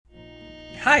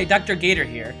Hi, Dr. Gator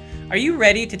here. Are you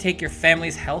ready to take your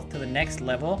family's health to the next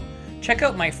level? Check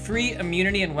out my free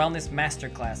Immunity and Wellness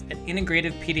Masterclass at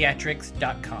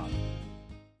integrativepediatrics.com.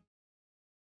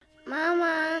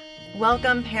 Mama.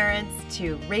 Welcome, parents,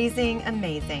 to Raising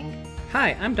Amazing.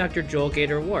 Hi, I'm Dr. Joel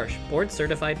Gator Warsh,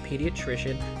 board-certified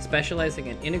pediatrician specializing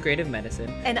in integrative medicine.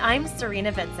 And I'm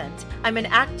Serena Vincent. I'm an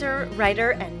actor,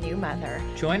 writer, and new mother.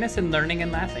 Join us in learning and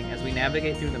laughing as we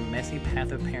navigate through the messy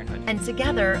path of parenthood. And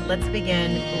together, let's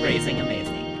begin Raising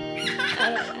Amazing.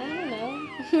 I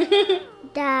don't know.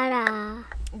 Dada.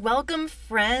 Welcome,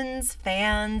 friends,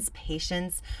 fans,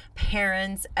 patients,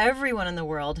 parents, everyone in the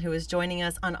world who is joining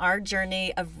us on our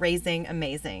journey of Raising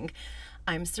Amazing.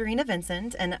 I'm Serena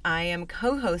Vincent, and I am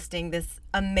co-hosting this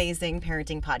amazing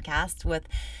parenting podcast with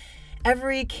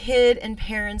every kid and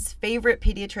parent's favorite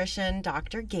pediatrician,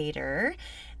 Dr. Gator.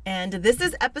 And this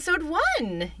is episode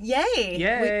 1. Yay!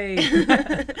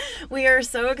 Yay! We are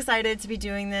so excited to be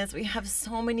doing this. We have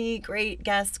so many great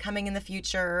guests coming in the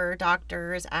future,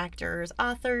 doctors, actors,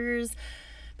 authors,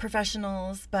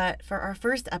 professionals. But for our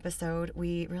first episode,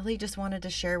 we really just wanted to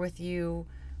share with you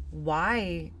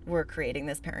why we're creating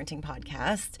this parenting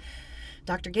podcast.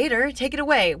 Dr. Gator, take it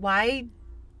away. Why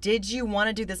did you want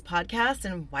to do this podcast,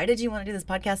 and why did you want to do this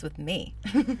podcast with me?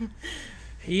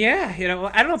 Yeah, I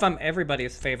don't know if I'm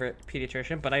everybody's favorite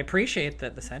pediatrician, but I appreciate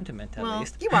the sentiment at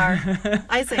least. You are.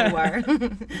 I say you are.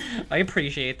 I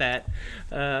appreciate that.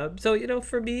 So,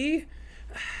 for me,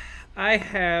 I'm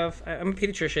a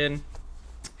pediatrician,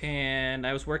 and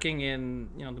I was working in,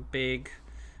 the big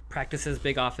practices,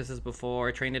 big offices before.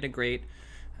 I trained at a great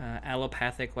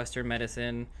allopathic Western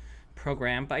medicine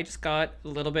program, but I just got a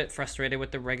little bit frustrated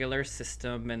with the regular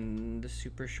system and the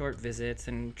super short visits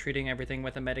and treating everything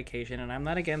with a medication. And I'm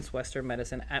not against Western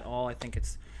medicine at all. I think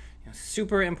it's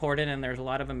super important, and there's a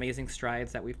lot of amazing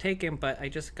strides that we've taken, but I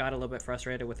just got a little bit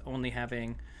frustrated with only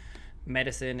having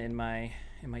medicine in my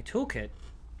toolkit.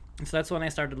 And so that's when I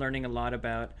started learning a lot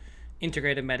about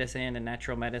integrative medicine and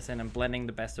natural medicine and blending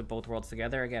the best of both worlds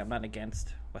together. Again, I'm not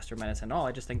against Western medicine at all.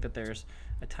 I just think that there's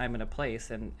a time and a place.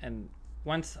 And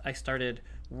once I started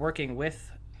working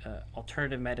with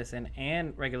alternative medicine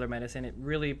and regular medicine, it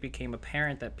really became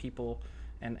apparent that the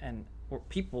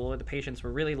patients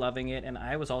were really loving it. And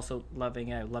I was also loving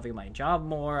my job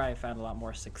more. I found a lot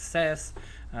more success.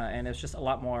 And it was just a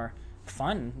lot more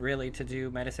fun, really, to do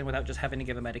medicine without just having to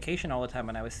give a medication all the time,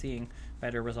 and I was seeing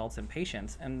better results in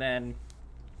patients. And then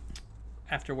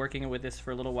after working with this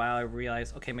for a little while, I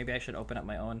realized, okay, maybe I should open up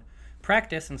my own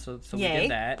practice, and so we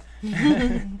did that.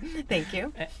 Thank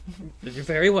you. You're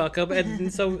very welcome.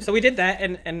 And so we did that,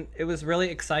 and it was really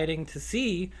exciting to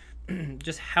see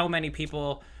just how many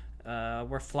people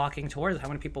were flocking towards, how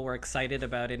many people were excited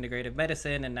about integrative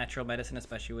medicine and natural medicine,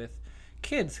 especially with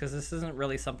kids, because this isn't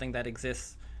really something that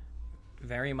exists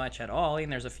very much at all.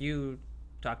 And there's a few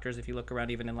doctors, if you look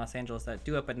around even in Los Angeles, that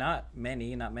do it, but not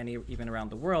many even around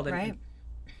the world. And, right. and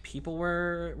people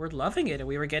were loving it, and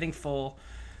we were getting full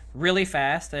really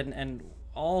fast, and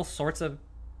all sorts of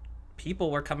people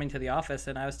were coming to the office.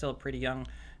 And I was still a pretty young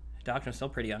doctor. I'm still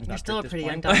pretty young. You're still a pretty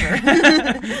young doctor.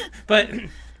 But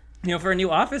for a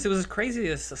new office, it was crazy.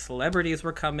 The celebrities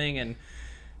were coming, and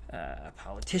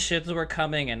politicians were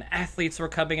coming, and athletes were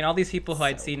coming, and all these people who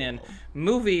I'd seen in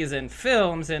movies and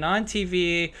films and on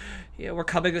TV were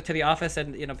coming to the office,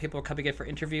 and people were coming in for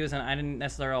interviews, and I didn't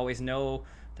necessarily always know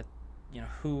that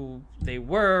who they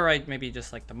were. Maybe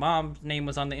just like the mom's name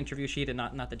was on the interview sheet and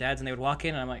not the dad's, and they would walk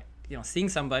in, and I'm like, seeing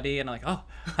somebody, and I'm like, oh,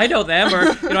 I know them,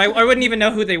 or I wouldn't even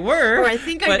know who they were. Or I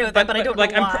think I know them, but I don't know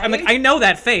why. I'm like, I know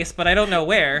that face, but I don't know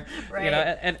where. Right.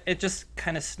 And it just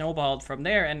kind of snowballed from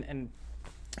there, and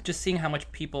just seeing how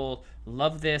much people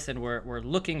love this and were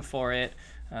looking for it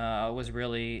was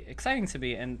really exciting to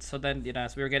me. And so then,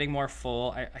 as we were getting more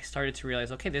full, I started to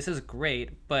realize, okay, this is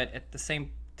great, but at the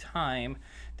same time,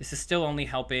 this is still only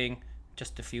helping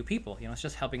just a few people. It's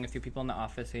just helping a few people in the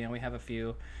office. We have a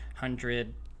few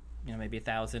hundred, maybe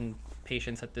 1,000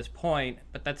 patients at this point,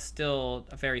 but that's still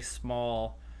a very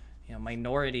small,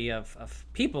 minority of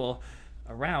people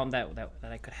around that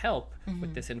I could help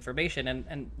with this information,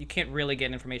 and you can't really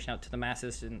get information out to the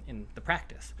masses in the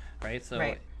practice, right? So,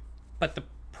 right. But the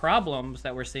problems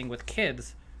that we're seeing with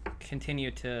kids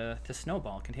continue to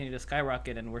snowball, continue to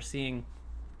skyrocket, and we're seeing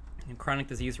chronic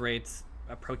disease rates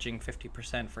approaching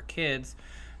 50% for kids,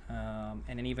 and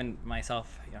then even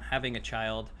myself, having a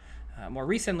child, more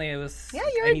recently, it was Yeah,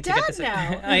 you're I a need to get dad this.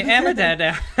 now. I am a dad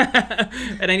now,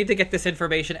 and I need to get this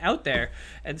information out there.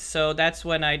 And so that's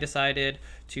when I decided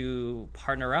to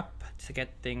partner up to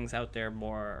get things out there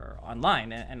more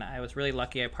online. And I was really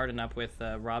lucky. I partnered up with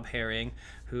Rob Herring,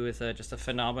 who is just a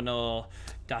phenomenal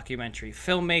documentary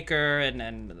filmmaker,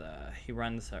 and he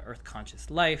runs Earth Conscious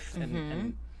Life,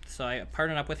 and so I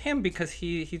partnered up with him because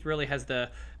he really has the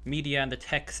media and the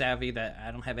tech savvy that I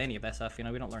don't have any of that stuff. We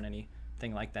don't learn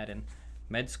anything like that in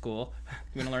med school.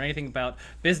 We don't learn anything about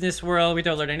business world. We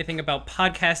don't learn anything about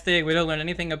podcasting. We don't learn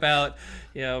anything about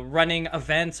running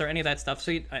events or any of that stuff.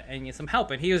 So I need some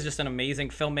help. And he was just an amazing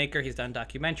filmmaker. He's done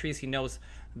documentaries. He knows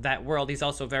that world. He's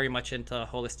also very much into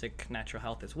holistic natural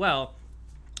health as well.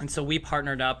 And so we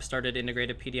partnered up, started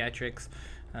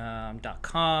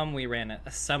IntegratedPediatrics.com. We ran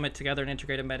a summit together in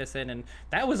integrative medicine, and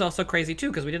that was also crazy too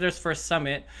because we did our first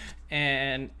summit,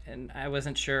 and I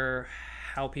wasn't sure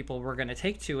how people were going to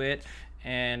take to it,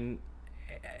 and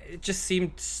it just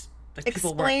seemed like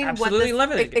people were absolutely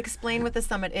loving it. Explain what the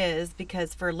summit is,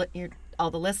 because for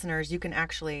all the listeners, you can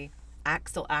actually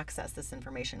still access this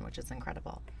information, which is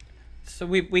incredible. So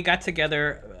we got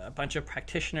together a bunch of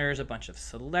practitioners, a bunch of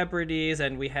celebrities,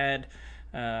 and we had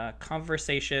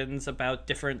conversations about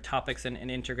different topics in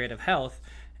integrative health,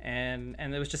 and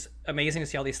it was just amazing to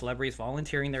see all these celebrities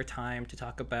volunteering their time to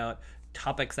talk about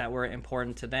topics that were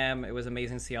important to them. It was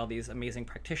amazing to see all these amazing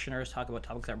practitioners talk about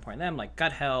topics that are important to them, like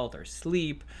gut health or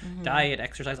sleep, diet,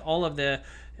 exercise, all of the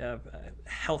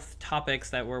health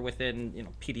topics that were within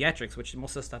pediatrics, which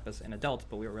most of the stuff is in adults,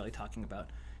 but we were really talking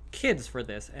about kids for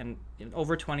this. And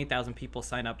over 20,000 people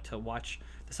sign up to watch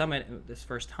the summit this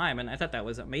first time, and I thought that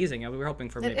was amazing. We were hoping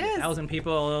for maybe 1,000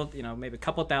 people, maybe a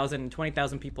couple thousand,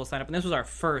 20,000 people sign up, and this was our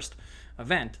first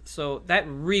event. So that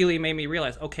really made me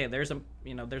realize, okay, there's a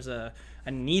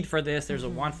need for this, there's a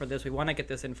want for this, we want to get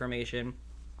this information.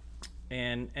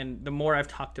 And the more I've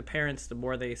talked to parents, the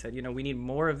more they said, we need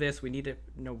more of this. We need to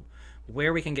know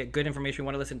where we can get good information. We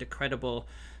want to listen to credible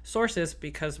sources,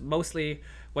 because mostly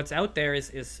what's out there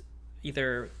is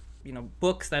either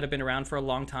books that have been around for a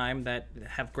long time that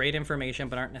have great information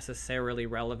but aren't necessarily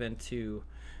relevant to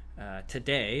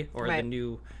today or the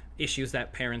new issues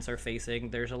that parents are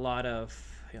facing. There's a lot of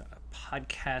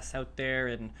podcasts out there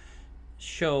and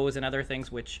shows and other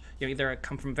things which either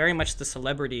come from very much the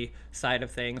celebrity side of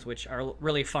things, which are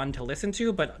really fun to listen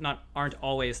to but aren't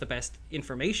always the best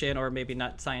information, or maybe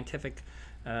not scientific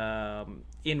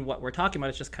in what we're talking about.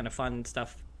 It's just kind of fun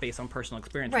stuff based on personal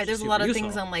experience. Right. There's a lot of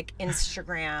things on like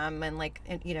Instagram and like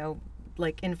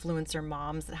influencer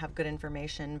moms that have good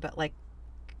information, but like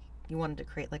you wanted to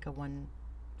create like a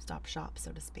one-stop shop,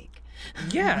 so to speak.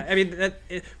 Yeah, I mean,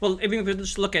 if we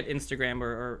just look at Instagram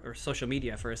or social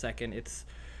media for a second, it's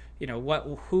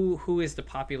who is the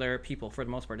popular people for the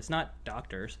most part. It's not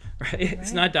doctors, right?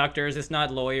 It's not doctors. It's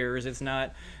not lawyers. It's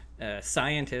not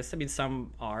scientists. I mean,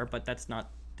 some are, but that's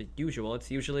not the usual. It's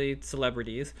usually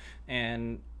celebrities,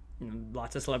 and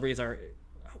lots of celebrities are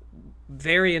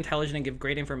very intelligent and give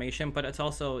great information, but it's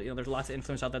also there's lots of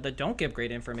influencers out there that don't give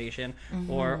great information,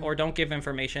 or don't give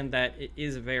information that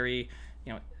is very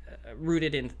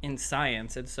rooted in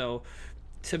science. And so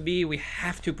to me, we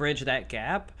have to bridge that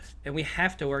gap, and we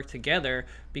have to work together,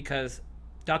 because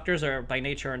doctors are by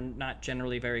nature not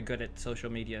generally very good at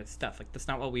social media stuff. Like, that's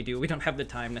not what we do. We don't have the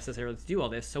time necessarily to do all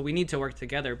this. So we need to work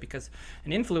together, because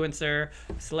an influencer,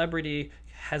 a celebrity,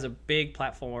 has a big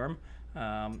platform.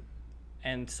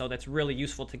 And so that's really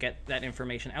useful to get that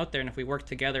information out there. And if we work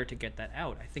together to get that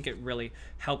out, I think it really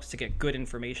helps to get good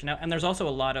information out. And there's also a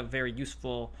lot of very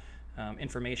useful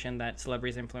information that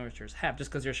celebrities and influencers have.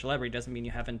 Just because you're a celebrity doesn't mean you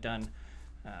haven't done,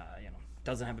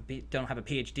 don't have a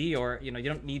PhD, or you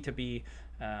don't need to be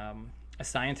a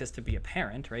scientist to be a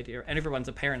parent, right? Everyone's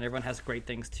a parent. Everyone has great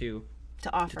things to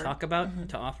offer, to talk about,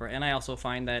 to offer. And I also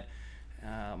find that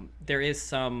there's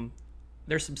some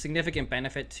significant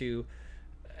benefit to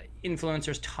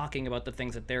influencers talking about the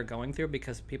things that they're going through,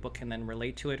 because people can then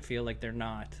relate to it, feel like they're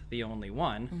not the only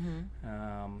one,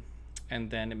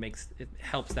 and then it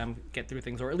helps them get through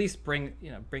things, or at least bring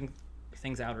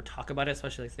things out or talk about it,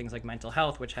 especially things like mental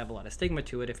health, which have a lot of stigma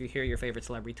to it. If you hear your favorite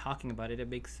celebrity talking about it, it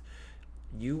makes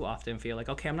you often feel like,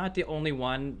 okay, I'm not the only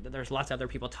one. There's lots of other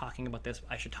people talking about this.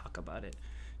 I should talk about it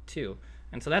too.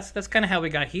 And so that's kind of how we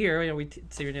got here.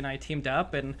 Sigrid and I teamed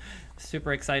up, and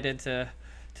super excited to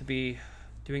be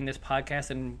doing this podcast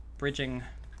and bridging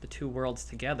the two worlds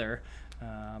together,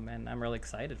 and I'm really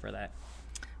excited for that.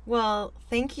 Well,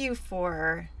 thank you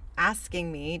for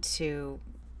asking me to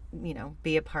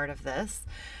be a part of this.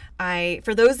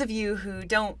 For those of you who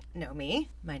don't know me,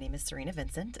 my name is Serena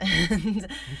Vincent, and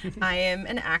I am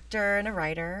an actor and a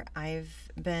writer.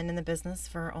 I've been in the business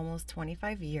for almost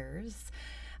 25 years.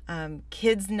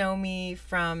 Kids know me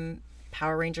from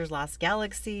Power Rangers Lost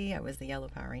Galaxy. I was the Yellow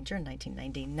Power Ranger in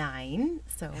 1999,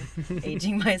 so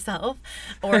aging myself.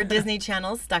 Or Disney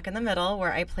Channel's Stuck in the Middle,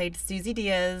 where I played Susie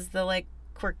Diaz, the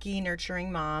quirky,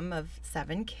 nurturing mom of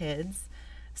 7 kids.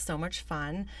 So much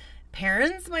fun.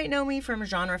 Parents might know me from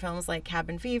genre films like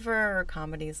Cabin Fever or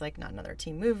comedies like Not Another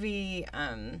Teen Movie.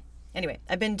 Anyway,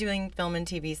 I've been doing film and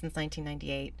TV since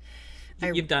 1998.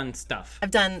 You've done stuff.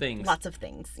 I've done things. Lots of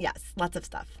things. Yes, lots of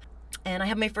stuff. And I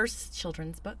have my first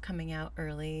children's book coming out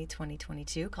early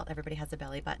 2022 called Everybody Has a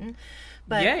Belly Button.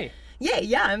 But, Yay! Yay,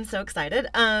 yeah, I'm so excited.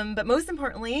 But most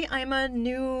importantly, I'm a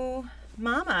new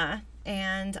mama,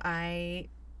 and I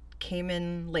came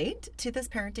in late to this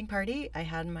parenting party. I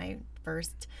had my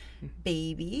first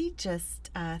baby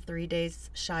just 3 days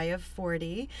shy of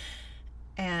 40,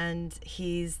 and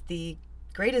he's the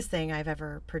greatest thing I've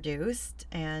ever produced,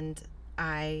 and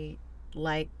I,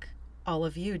 like all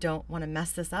of you, don't want to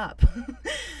mess this up.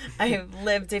 I've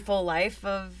lived a full life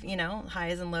of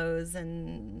highs and lows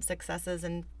and successes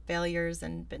and failures,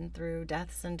 and been through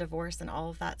deaths and divorce and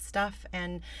all of that stuff,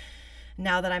 and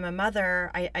now that I'm a mother,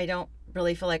 I don't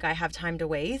really feel like I have time to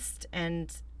waste.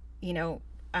 And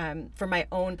for my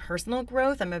own personal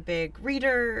growth, I'm a big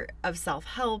reader of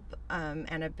self-help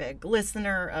and a big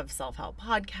listener of self-help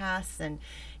podcasts, and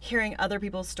hearing other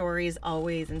people's stories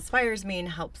always inspires me and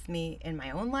helps me in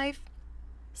my own life.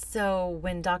 So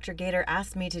when Dr. Gator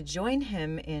asked me to join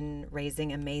him in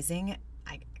Raising Amazing,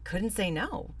 I couldn't say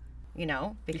no.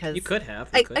 Because you could have.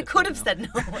 I could have said no,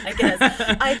 I guess.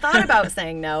 I thought about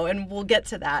saying no, and we'll get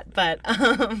to that, but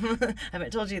I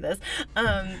haven't told you this.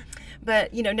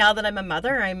 But now that I'm a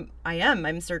mother,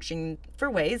 I'm searching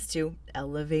for ways to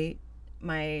elevate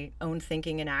my own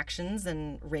thinking and actions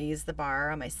and raise the bar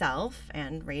on myself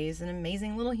and raise an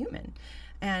amazing little human.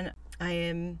 And I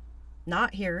am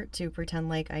not here to pretend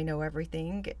like I know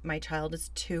everything. My child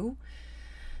is 2.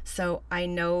 So I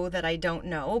know that I don't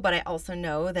know, but I also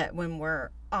know that when we're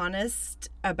honest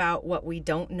about what we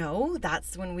don't know,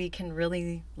 that's when we can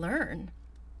really learn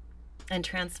and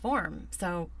transform.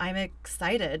 So I'm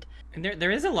excited. And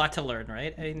there is a lot to learn,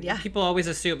 right? I mean, yeah. People always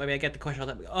assume, I get the question all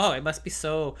the time, oh, it must be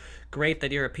so great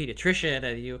that you're a pediatrician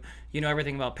and you know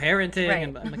everything about parenting. Right.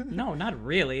 And I'm like, no, not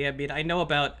really. I mean, I know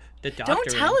about the doctor. Don't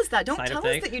tell us that. Don't tell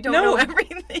us that you don't know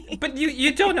everything. But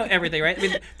you don't know everything, right? I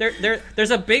mean,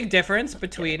 there's a big difference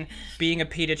between being a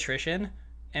pediatrician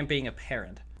and being a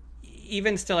parent.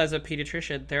 Even still, as a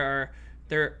pediatrician,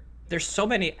 there's so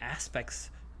many aspects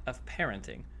of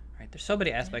parenting. Right? There's so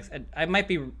many aspects, and I might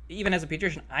be, even as a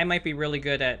pediatrician, I might be really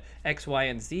good at X, Y,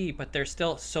 and Z, but there's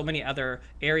still so many other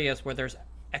areas where there's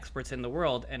experts in the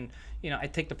world. And I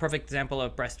take the perfect example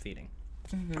of breastfeeding.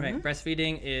 Mm-hmm. Right,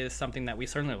 breastfeeding is something that we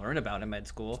certainly learn about in med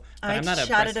school, but I'm not a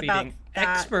breastfeeding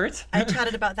expert. I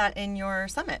chatted about that in your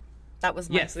summit. That was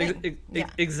my thing.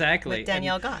 Exactly. With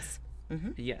Danielle Goss.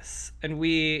 Mm-hmm. Yes, and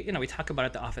we talk about it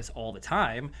at the office all the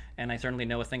time, and I certainly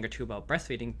know a thing or two about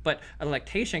breastfeeding. But a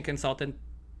lactation consultant,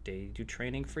 they do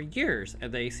training for years,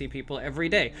 and they see people every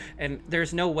day, and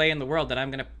there's no way in the world that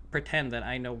I'm going to pretend that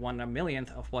I know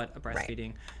 1/1,000,000th of what a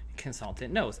breastfeeding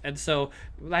consultant knows. And so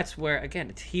that's where, again,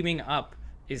 teaming up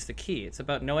is the key. It's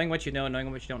about knowing what you know, knowing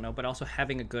what you don't know, but also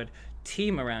having a good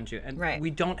team around you. And we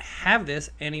don't have this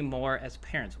anymore as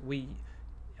parents.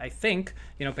 I think,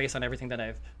 based on everything that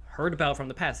I've heard about from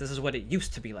the past, this is what it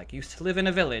used to be like. You used to live in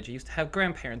a village. You used to have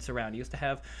grandparents around. You used to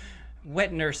have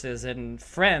wet nurses and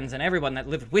friends and everyone that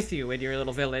lived with you in your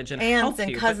little village and aunts helped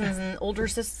and you. cousins and older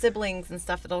siblings and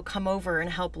stuff that'll come over and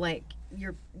help, like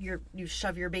you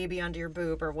shove your baby onto your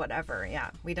boob or whatever. Yeah,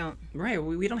 we don't. Right,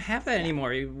 we don't have that anymore.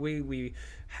 We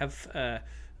have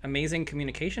amazing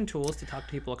communication tools to talk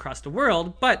to people across the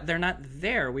world, but they're not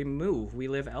there. We move, we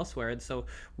live elsewhere, and so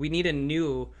we need a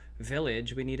new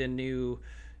village. We need a new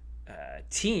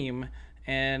team,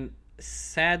 and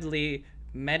sadly,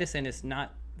 medicine is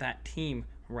not that team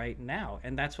right now,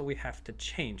 and that's what we have to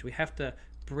change. We have to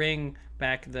bring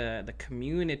back the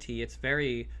community. It's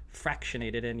very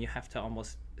fractionated, and you have to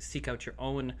almost seek out your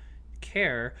own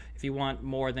care if you want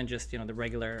more than just the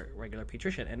regular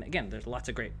pediatrician. And again, there's lots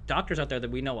of great doctors out there that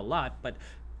we know a lot, but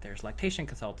there's lactation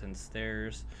consultants,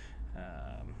 there's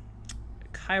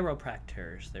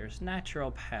chiropractors, there's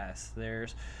naturopaths,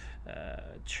 there's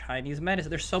Chinese medicine.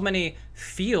 There's so many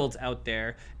fields out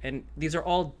there, and these are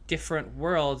all different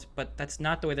worlds, but that's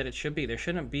not the way that it should be. There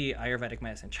shouldn't be Ayurvedic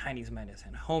medicine, Chinese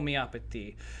medicine,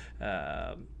 homeopathy,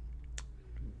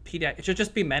 it should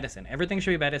just be medicine. Everything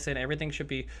should be medicine. Everything should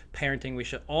be parenting. We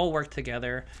should all work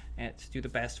together and to do the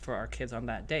best for our kids on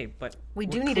that day. But We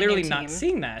do we're need a clearly new not team.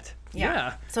 seeing that.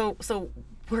 Yeah. So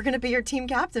we're going to be your team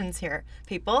captains here,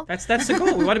 people. That's the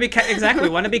goal. We want to be exactly. We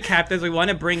want to be captains. We want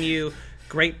to bring you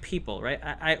great people,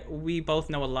 right? We both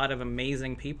know a lot of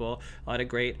amazing people, a lot of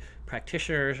great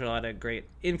practitioners, a lot of great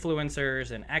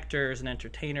influencers and actors and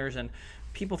entertainers and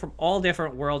people from all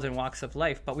different worlds and walks of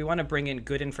life. But we want to bring in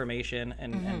good information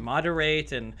and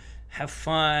moderate and have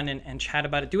fun and chat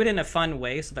about it. Do it in a fun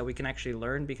way so that we can actually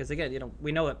learn. Because again,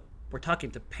 we know that we're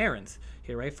talking to parents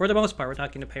here, right? For the most part, we're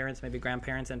talking to parents, maybe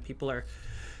grandparents, and people are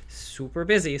super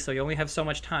busy, so you only have so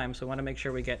much time. So we want to make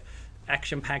sure we get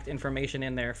action-packed information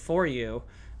in there for you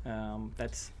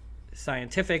that's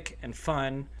scientific and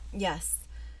fun. Yes.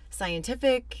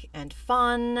 Scientific and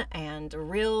fun and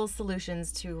real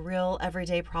solutions to real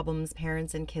everyday problems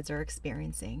parents and kids are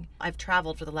experiencing. I've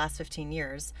traveled for the last 15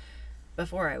 years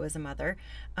before I was a mother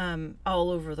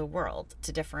all over the world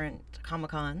to different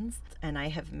Comic-Cons, and I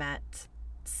have met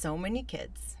so many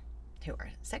kids who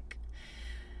are sick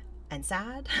and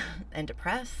sad and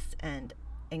depressed and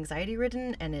anxiety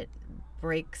ridden, and it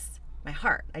breaks my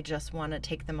heart. I just want to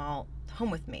take them all home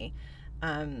with me.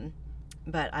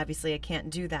 But obviously I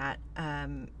can't do that.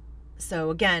 So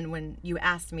again, when you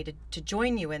asked me to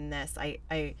join you in this,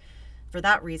 I for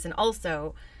that reason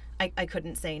also, I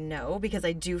couldn't say no, because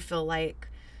I do feel like,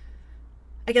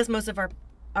 I guess most of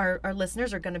our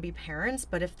listeners are going to be parents,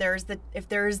 but if there is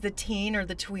the teen or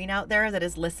the tween out there that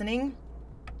is listening,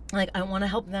 like, I want to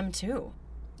help them too.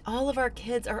 All of our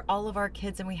kids are all of our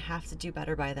kids, and we have to do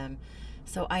better by them.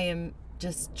 So I am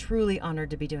just truly honored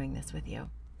to be doing this with you.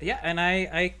 Yeah, and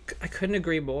I couldn't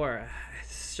agree more.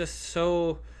 It's just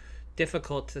so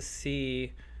difficult to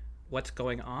see what's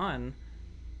going on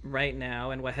right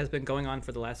now and what has been going on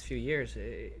for the last few years.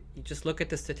 You just look at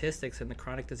the statistics and the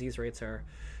chronic disease rates are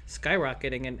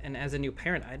skyrocketing. And as a new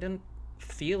parent, I didn't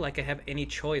feel like I have any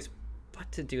choice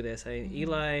but to do this.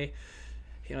 Eli,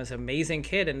 is an amazing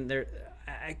kid, and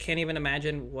I can't even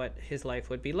imagine what his life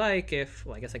would be like if,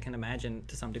 well, I guess I can imagine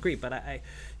to some degree, but I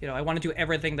want to do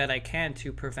everything that I can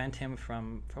to prevent him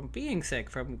from being sick,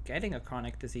 from getting a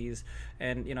chronic disease.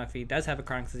 And, if he does have a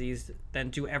chronic disease, then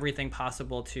do everything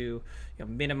possible to,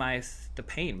 minimize the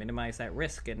pain, minimize that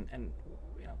risk. And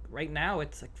right now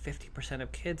it's like 50%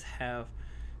 of kids have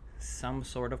some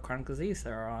sort of chronic disease.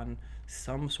 They're on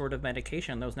some sort of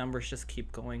medication. Those numbers just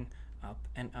keep going up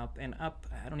and up and up.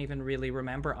 I don't even really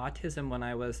remember autism when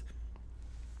I was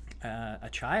a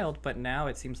child, but now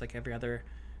it seems like every other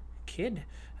kid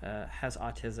has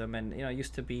autism. And it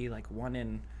used to be like 1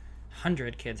 in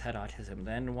 100 kids had autism,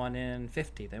 then 1 in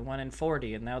 50, then 1 in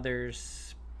 40, and now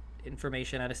there's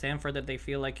information out of Stanford that they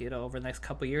feel like over the next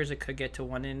couple of years it could get to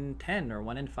 1 in 10 or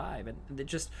 1 in 5, and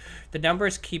the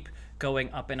numbers keep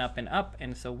going up and up and up.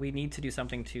 And so we need to do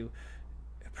something to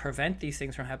prevent these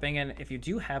things from happening. And if you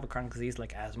do have a chronic disease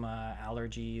like asthma,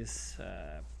 allergies,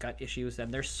 gut issues, then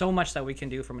there's so much that we can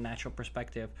do from a natural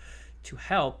perspective to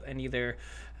help and either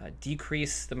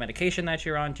decrease the medication that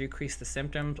you're on, decrease the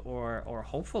symptoms, or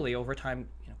hopefully over time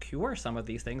cure some of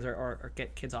these things, or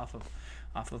get kids off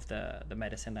of the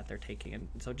medicine that they're taking. And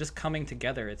so just coming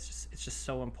together, it's just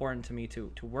so important to me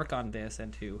to work on this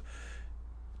and to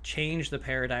change the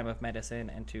paradigm of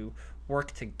medicine and to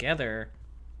work together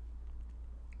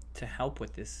to help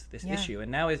with this issue.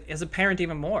 And now as a parent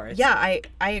even more. I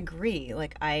agree.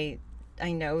 Like I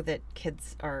know that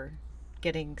kids are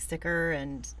getting sicker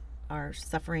and are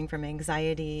suffering from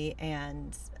anxiety,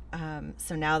 and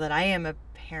so now that I am a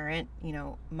parent,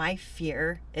 my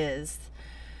fear is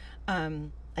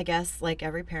I guess like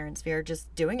every parent's fear,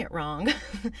 just doing it wrong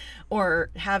or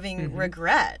having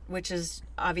regret, which is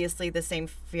obviously the same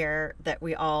fear that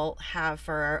we all have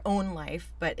for our own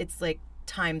life, but it's like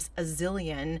times a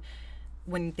zillion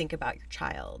when you think about your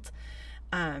child.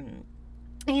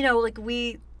 Like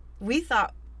we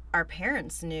thought our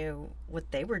parents knew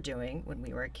what they were doing when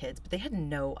we were kids, but they had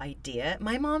no idea.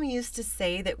 My mom used to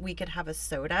say that we could have a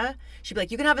soda. She'd be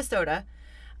like, you can have a soda,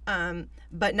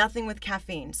 but nothing with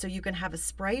caffeine. So you can have a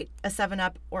Sprite, a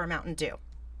 7-Up, or a Mountain Dew.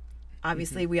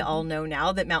 Obviously, we all know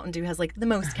now that Mountain Dew has like the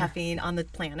most caffeine on the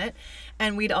planet,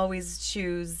 and we'd always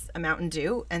choose a Mountain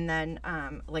Dew. And then,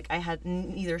 I had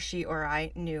neither she or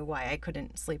I knew why I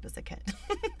couldn't sleep as a kid.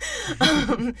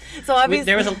 So obviously,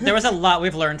 there was a lot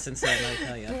we've learned since then. I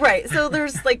tell you. Right. So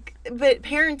there's but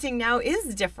parenting now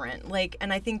is different.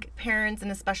 And I think parents,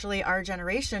 and especially our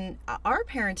generation, are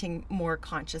parenting more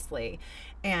consciously,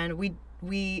 and we.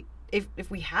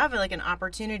 If we have an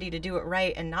opportunity to do it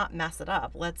right and not mess it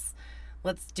up, let's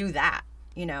do that.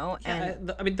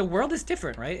 And I mean, the world is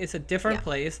different, right? It's a different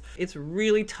place. It's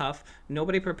really tough.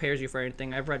 Nobody prepares you for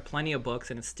anything. I've read plenty of books,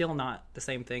 and it's still not the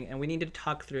same thing. And we need to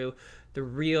talk through the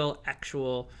real,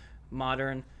 actual,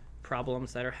 modern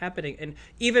problems that are happening. And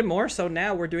even more so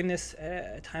now, we're doing this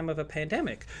at a time of a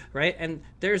pandemic, right? And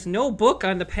there's no book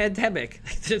on the pandemic.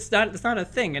 It's not a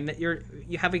thing. And you're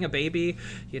having a baby,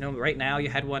 right now, you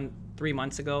had one 3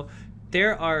 months ago.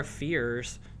 There are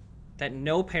fears that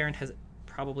no parent has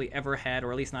probably ever had,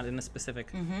 or at least not in a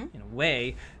specific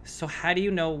way. So how do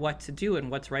you know what to do and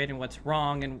what's right and what's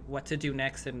wrong and what to do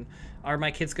next? And are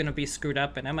my kids going to be screwed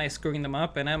up? And am I screwing them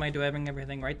up? And am I doing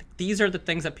everything right? These are the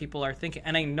things that people are thinking.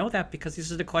 And I know that because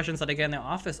these are the questions that I get in the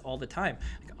office all the time.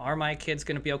 Like, are my kids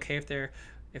going to be okay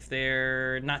if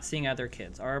they're not seeing other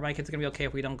kids? Are my kids going to be okay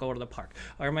if we don't go to the park?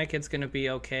 Are my kids going to be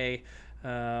okay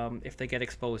if they get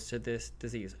exposed to this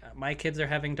disease? My kids are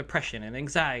having depression and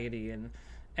anxiety and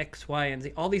X, Y, and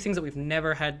Z, all these things that we've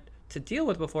never had to deal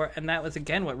with before. And that was,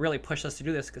 again, what really pushed us to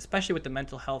do this, especially with the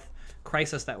mental health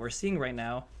crisis that we're seeing right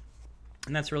now.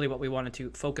 And that's really what we wanted to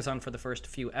focus on for the first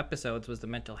few episodes, was the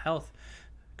mental health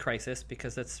crisis,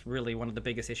 because that's really one of the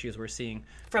biggest issues we're seeing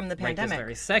from the pandemic right this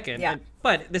very second. Yeah.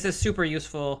 But this is super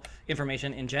useful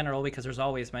information in general, because there's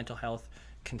always mental health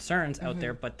concerns out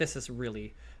there, but this is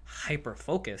really hyper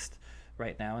focused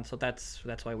right now. And so that's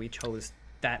why we chose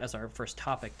that as our first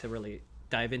topic to really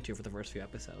dive into for the first few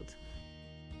episodes.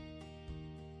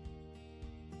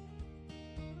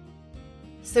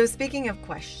 So speaking of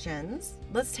questions,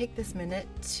 let's take this minute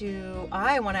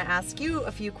I want to ask you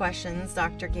a few questions,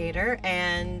 Dr. Gator,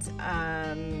 and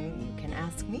you can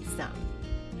ask me some.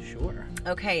 Sure.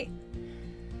 Okay,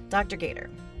 Dr. Gator,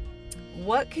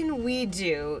 what can we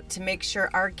do to make sure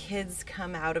our kids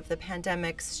come out of the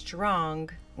pandemic strong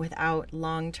without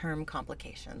long-term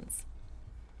complications?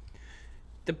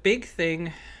 The big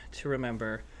thing to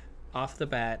remember off the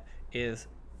bat is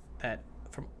that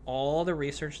from all the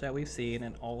research that we've seen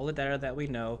and all the data that we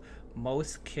know,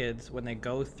 most kids, when they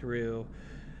go through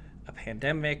a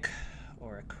pandemic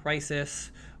or a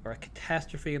crisis or a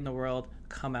catastrophe in the world,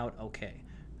 come out okay.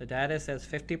 The data says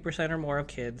 50% or more of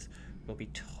kids will be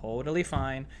totally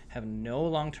fine, have no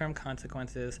long-term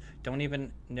consequences, don't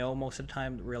even know most of the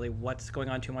time really what's going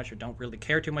on too much, or don't really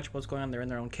care too much what's going on. They're in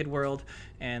their own kid world,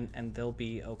 and they'll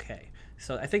be okay.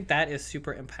 So I think that is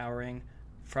super empowering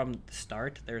from the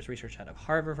start. There's research out of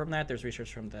Harvard from that. There's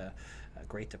research from the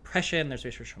Great Depression. There's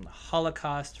research from the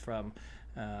Holocaust, from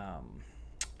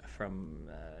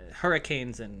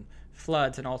hurricanes and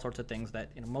floods and all sorts of things that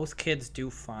most kids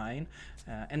do fine.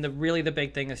 And the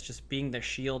big thing is just being their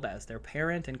shield as their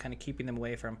parent and kind of keeping them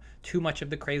away from too much of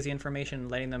the crazy information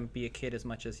and letting them be a kid as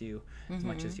much as you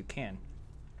can.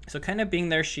 So kind of being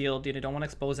their shield. Don't want to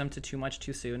expose them to too much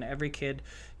too soon. Every kid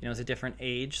is a different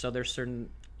age, so there's certain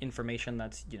information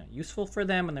that's useful for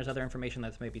them, and there's other information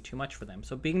that's maybe too much for them.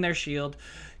 So being their shield,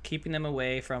 keeping them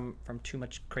away from too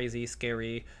much crazy,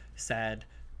 scary, sad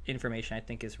information, I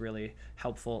think is really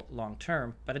helpful long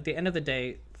term. But at the end of the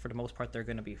day, for the most part, they're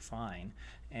going to be fine.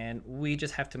 And we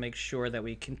just have to make sure that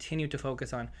we continue to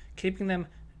focus on keeping them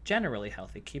generally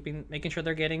healthy, making sure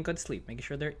they're getting good sleep, making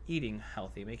sure they're eating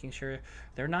healthy, making sure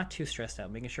they're not too stressed out,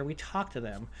 making sure we talk to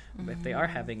them if they are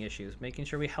having issues, making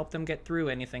sure we help them get through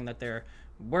anything that they're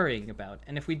worrying about.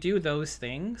 And if we do those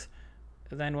things,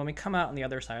 then when we come out on the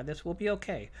other side of this, we'll be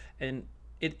okay. And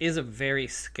it is a very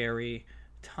scary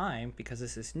time because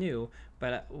this is new,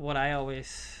 but what I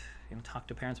always talk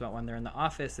to parents about when they're in the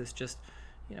office is just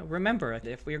remember,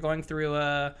 if we're going through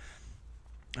a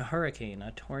hurricane,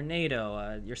 a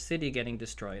tornado, your city getting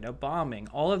destroyed, a bombing,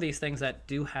 all of these things that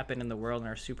do happen in the world and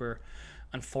are super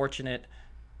unfortunate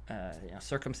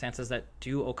circumstances that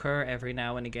do occur every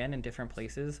now and again in different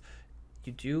places,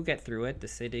 you do get through it. The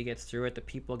city gets through it. The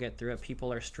people get through it.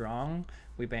 People are strong.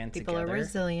 We band together. People are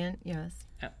resilient, yes.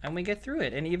 And we get through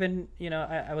it. And even,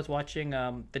 I was watching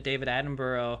the David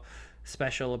Attenborough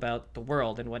special about the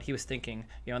world and what he was thinking,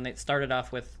 and they started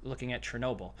off with looking at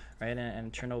Chernobyl, right?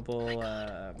 And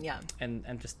Chernobyl,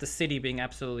 and just the city being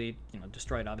absolutely,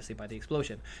 destroyed, obviously, by the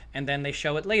explosion. And then they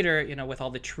show it later, with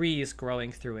all the trees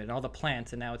growing through it and all the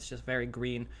plants, and now it's just very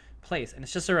green place. And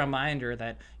it's just a reminder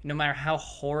that no matter how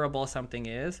horrible something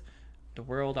is, the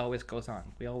world always goes on.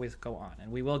 We always go on,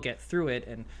 and we will get through it.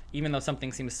 And even though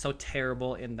something seems so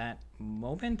terrible in that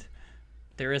moment,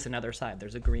 there is another side.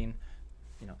 There's a green,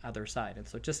 other side. And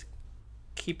so just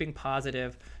keeping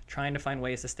positive, trying to find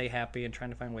ways to stay happy, and trying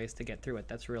to find ways to get through it.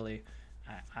 That's really,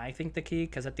 I think, the key,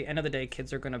 because at the end of the day,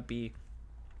 kids are going to be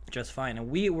just fine. And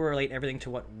we relate everything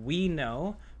to what we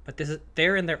know, but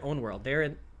they're in their own world. They're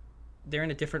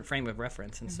in a different frame of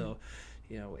reference. And so,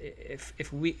 you know,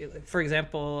 if we, for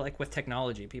example, like with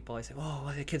technology, people always say, oh,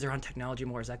 well, the kids are on technology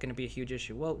more. Is that going to be a huge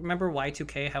issue? Well, remember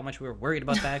Y2K, how much we were worried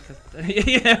about that? 'Cause,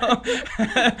 you know,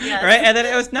 Yes. right? And then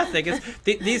it was nothing.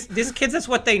 It's, these kids, that's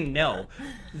what they know.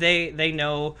 They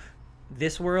know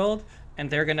this world, and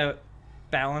they're going to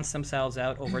balance themselves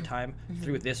out over time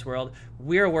through this world.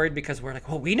 We're worried because we're like,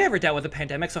 well, we never dealt with a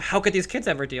pandemic, so how could these kids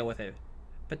ever deal with it?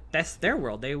 But that's their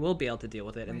world. They will be able to deal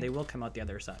with it, and they will come out the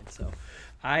other side. So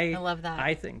I love that.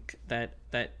 I think that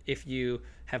if you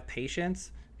have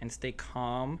patience and stay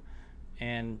calm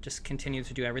and just continue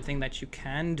to do everything that you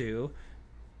can do,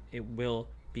 it will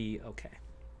be okay.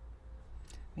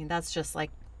 I mean, that's just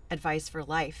like advice for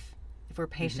life. If we're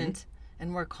patient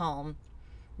and we're calm,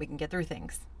 we can get through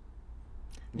things.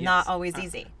 Yes. Not always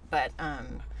easy, but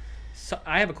So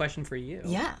I have a question for you.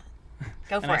 yeah.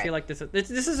 Go for And it. I feel like this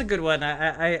is a good one.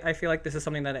 I feel like this is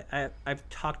something that I've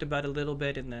talked about a little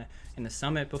bit in the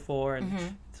summit before.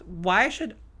 And why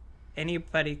should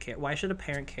anybody care? Why should a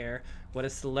parent care what a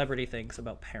celebrity thinks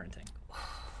about parenting?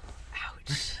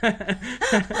 Ouch.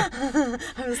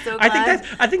 I'm so glad.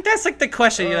 I think that's like the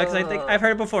question, you know, because I think I've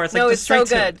heard it before. It's like No, the it's so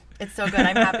good. It. It's so good.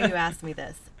 I'm happy you asked me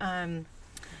this.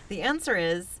 The answer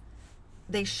is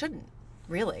they shouldn't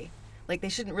really. Like, they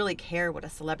shouldn't really care what a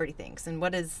celebrity thinks. And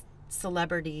what does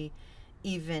celebrity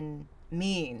even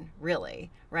mean,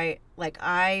 really, right? Like,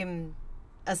 I'm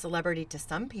a celebrity to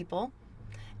some people,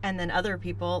 and then other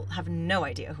people have no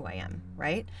idea who I am,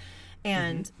 right?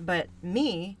 And but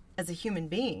me as a human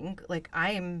being, like,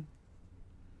 I'm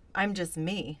just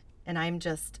me, and I'm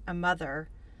just a mother.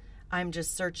 I'm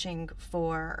just searching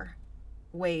for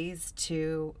ways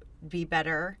to be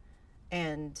better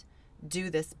and do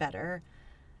this better.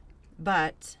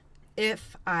 But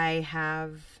if I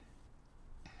have,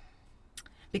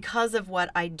 because of what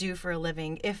I do for a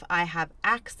living, if I have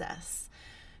access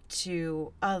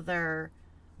to other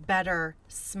better,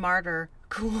 smarter,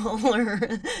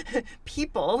 cooler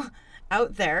people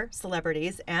out there,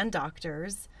 celebrities and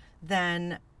doctors,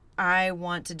 then I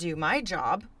want to do my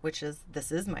job, which is,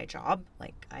 this is my job.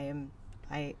 Like,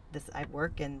 I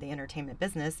work in the entertainment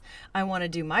business. I want to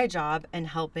do my job in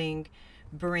helping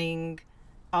bring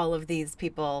all of these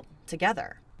people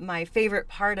together. My favorite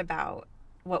part about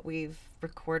what we've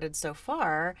recorded so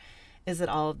far is that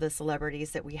all of the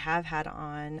celebrities that we have had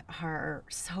on are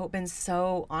been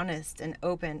so honest and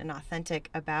open and authentic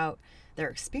about their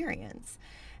experience.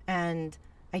 And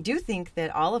I do think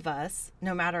that all of us,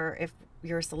 no matter if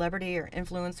you're a celebrity or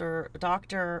influencer, or a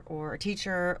doctor or a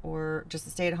teacher or just a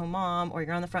stay-at-home mom, or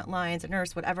you're on the front lines, a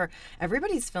nurse, whatever,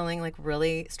 everybody's feeling like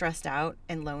really stressed out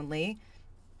and lonely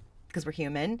because we're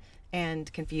human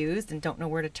and confused and don't know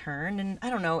where to turn. And I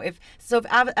don't know if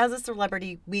as a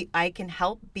celebrity, I can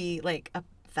help be like a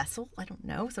vessel, I don't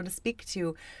know, so to speak,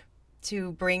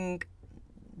 to bring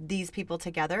these people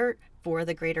together for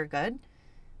the greater good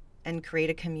and create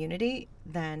a community,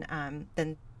 then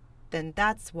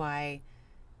that's why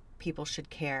people should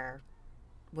care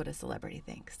what a celebrity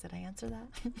thinks. Did I answer that?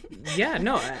 Yeah,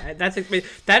 no,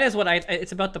 that is what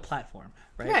it's about, the platform,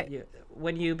 right? Right.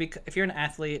 If you're an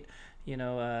athlete, you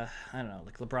know, I don't know,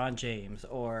 like LeBron James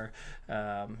or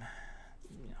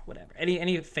whatever,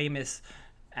 any famous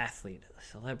athlete,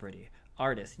 celebrity,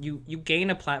 artist, you gain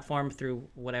a platform through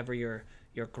whatever you're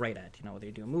great at, you know, whether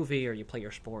you do a movie or you play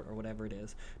your sport or whatever it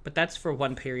is. But that's for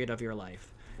one period of your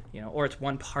life, you know, or it's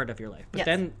one part of your life. But yes.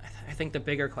 Then I think the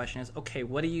bigger question is, okay,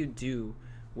 what do you do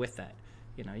with that?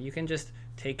 You know, you can just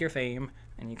take your fame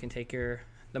and you can take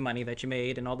the money that you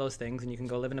made and all those things, and you can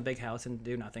go live in a big house and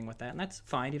do nothing with that, and that's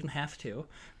fine. You don't have to,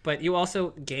 but you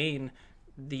also gain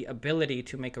the ability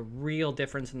to make a real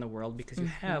difference in the world because you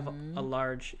have a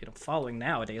large, you know, following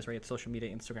nowadays, right? It's social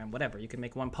media, Instagram, whatever. You can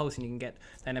make one post and you can get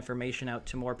that information out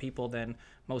to more people than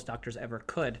most doctors ever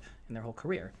could in their whole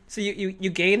career. So you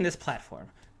gain this platform.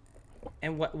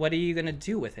 And what are you going to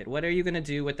do with it? What are you going to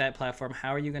do with that platform?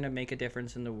 How are you going to make a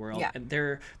difference in the world? Yeah. And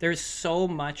there's so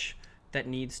much that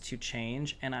needs to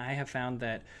change. And I have found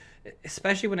that,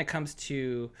 especially when it comes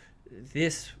to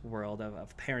this world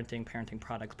of parenting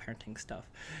products, parenting stuff,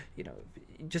 you know,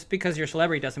 just because you're a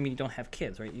celebrity doesn't mean you don't have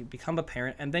kids, right? You become a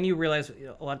parent, and then you realize, you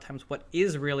know, a lot of times what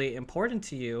is really important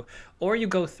to you, or you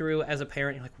go through as a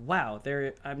parent, you're like, wow,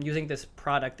 I'm using this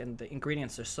product and the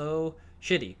ingredients are so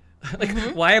shitty. Like,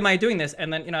 why am I doing this?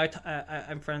 And then, you know,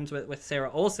 I'm friends with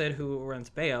Sarah Olsen, who runs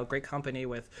Bayo, great company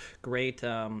with great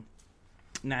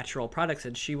natural products,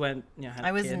 and she went, you know, had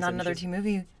I was kids, in Not and Another she's- Teen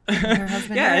Movie with her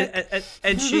husband. yeah,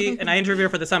 and I interviewed her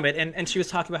for the summit, and she was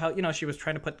talking about how, you know, she was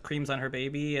trying to put creams on her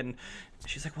baby, and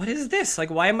she's like, what is this? Like,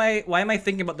 why am I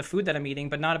thinking about the food that I'm eating,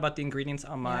 but not about the ingredients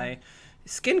on my,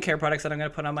 skincare products that I'm going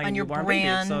to put on my On your newborn baby.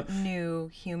 brand So new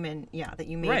human, that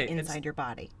you made Right, inside your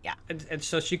body. Yeah. and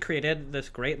so she created this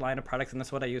great line of products, and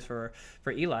that's what I use for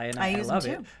Eli, and I I use them love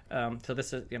too. it. So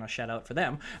this is, shout out for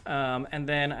them. And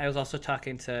then I was also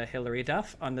talking to Hilary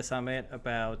Duff on the summit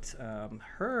about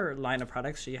her line of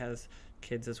products. She has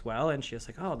kids as well, and she was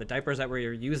like, oh, the diapers that we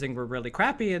were using were really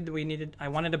crappy, and I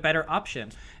wanted a better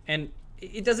option. And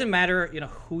it doesn't matter,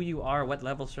 who you are, what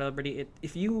level of celebrity.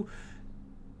 If you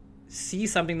see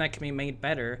something that can be made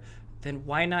better, then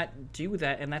why not do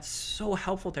that? And that's so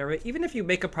helpful to everybody. Even if you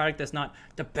make a product that's not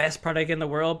the best product in the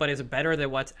world, but is better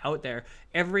than what's out there,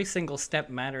 every single step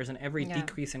matters, and every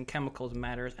decrease in chemicals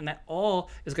matters. And that all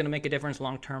is going to make a difference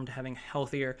long term to having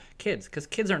healthier kids, because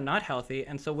kids are not healthy.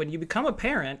 And so when you become a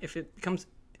parent, if it becomes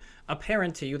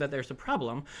apparent to you that there's a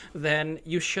problem, then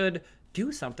you should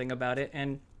do something about it.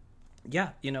 And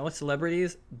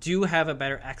celebrities do have a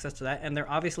better access to that, and they're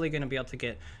obviously going to be able to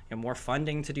get more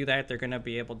funding to do that. They're going to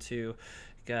be able to,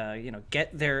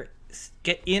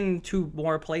 get into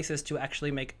more places to actually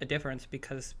make a difference,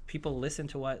 because people listen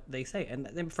to what they say,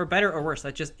 and for better or worse,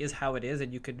 that just is how it is.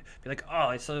 And you could be like, oh,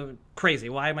 it's so crazy.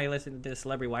 Why am I listening to this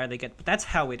celebrity? Why are they But that's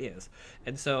how it is,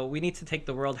 and so we need to take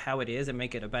the world how it is and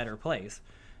make it a better place.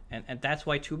 And that's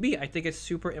why, to me, I think it's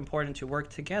super important to work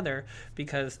together,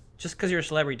 because just because you're a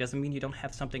celebrity doesn't mean you don't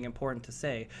have something important to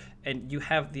say. And you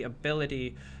have the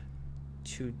ability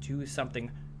to do something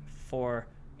for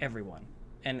everyone.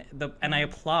 And I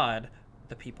applaud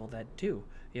the people that do.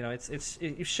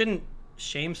 You shouldn't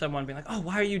shame someone being like, oh,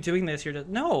 why are you doing this?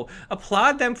 No,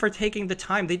 applaud them for taking the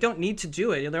time. They don't need to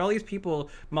do it. There are all these people,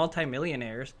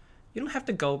 multimillionaires. You don't have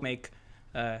to go make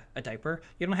a diaper.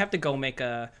 You don't have to go make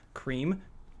a cream.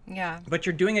 Yeah. But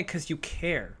you're doing it because you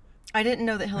care. I didn't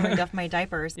know that Hilary Duff made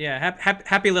diapers. Yeah,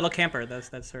 happy little camper.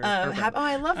 That's her.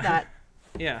 I love that.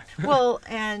 Yeah. Well,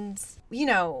 and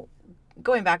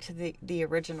going back to the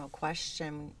original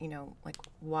question, like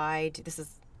why this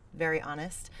is very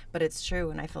honest, but it's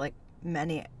true, and I feel like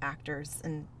many actors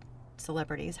and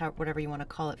celebrities, whatever you want to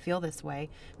call it, feel this way.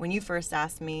 When you first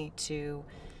asked me to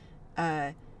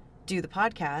do the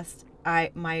podcast,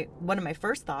 one of my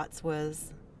first thoughts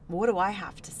was, what do I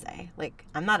have to say? Like,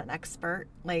 I'm not an expert.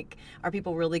 Like, are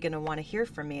people really going to want to hear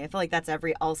from me? I feel like that's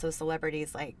also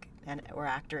celebrities, like, or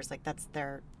actors, like that's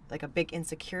their, like, a big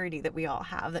insecurity that we all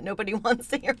have, that nobody wants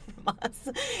to hear from us.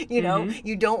 You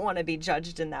don't want to be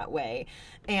judged in that way.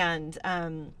 And,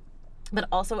 but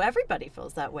also everybody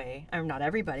feels that way. Or not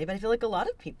everybody, but I feel like a lot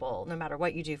of people, no matter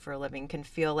what you do for a living, can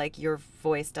feel like your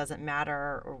voice doesn't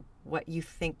matter, or what you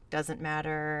think doesn't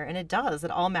matter. And it does.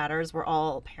 It all matters. We're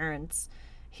all parents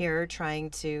here trying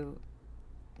to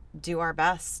do our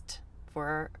best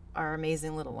for our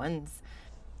amazing little ones.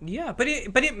 Yeah, but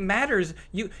it matters.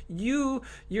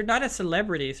 You're not a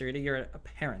celebrity, Sarita. You're a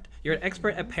parent. You're an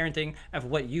expert at parenting of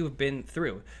what you've been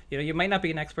through. You might not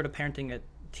be an expert at parenting a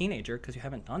teenager because you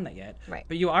haven't done that yet. Right.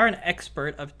 But you are an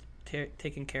expert of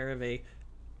taking care of a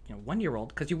 1-year-old,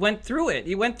 because you went through it.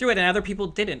 You went through it, and other people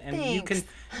didn't. And Thanks.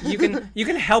 you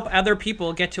can help other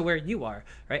people get to where you are,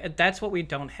 right? And that's what we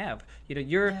don't have.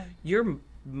 Your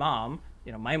mom,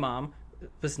 my mom,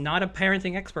 was not a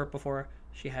parenting expert before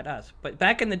she had us. But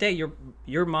back in the day,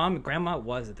 your mom, grandma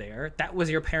was there. That was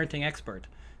your parenting expert.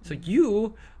 So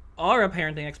you are a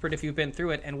parenting expert if you've been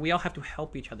through it, and we all have to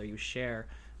help each other. You share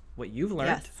what you've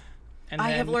learned. Yes.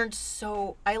 I learned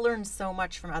so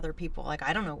much from other people. Like,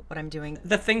 I don't know what I'm doing.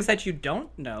 The things that you don't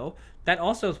know, that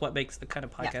also is what makes the kind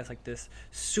of podcast like this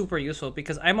super useful,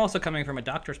 because I'm also coming from a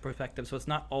doctor's perspective, so it's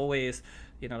not always,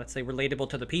 let's say, relatable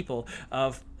to the people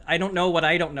of, I don't know what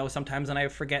I don't know sometimes, and I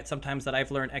forget sometimes that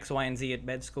I've learned X, Y, and Z at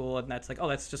med school, and that's like, oh,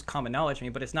 that's just common knowledge to me,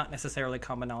 but it's not necessarily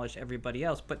common knowledge to everybody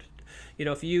else. But,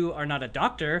 if you are not a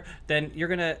doctor, then you're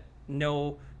going to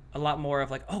know a lot more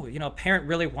of like, oh, a parent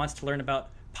really wants to learn about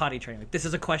potty training. Like, this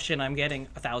is a question I'm getting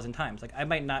 1,000 times. Like, I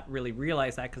might not really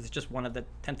realize that because it's just one of the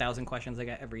 10,000 questions I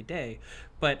get every day.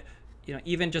 But,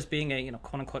 even just being a,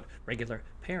 quote unquote regular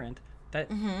parent,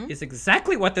 that is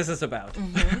exactly what this is about,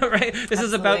 right? This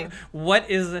is about what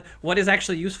is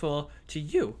actually useful to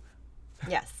you.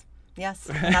 Yes. That's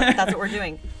what we're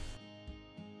doing.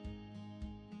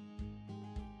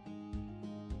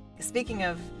 Speaking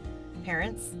of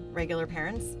parents, regular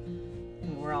parents,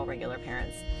 we're all regular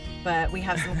parents, but we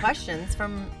have some questions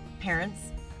from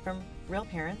real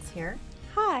parents here.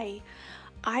 Hi,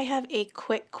 I have a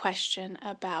quick question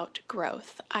about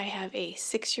growth. I have a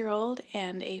 6-year-old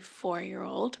and a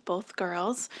 4-year-old, both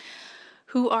girls,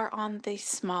 who are on the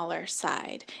smaller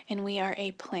side, and we are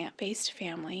a plant-based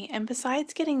family. And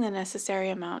besides getting the necessary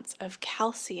amounts of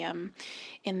calcium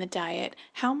in the diet,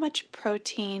 how much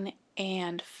protein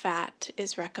and fat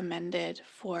is recommended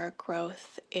for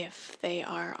growth if they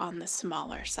are on the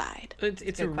smaller side? It's a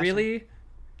Good question. really,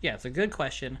 yeah, it's a good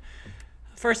question.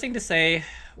 First thing to say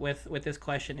with this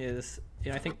question is,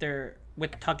 I think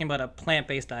with talking about a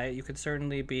plant-based diet, you could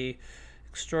certainly be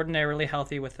extraordinarily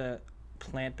healthy with a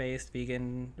plant-based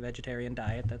vegan vegetarian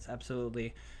diet. That's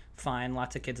absolutely fine.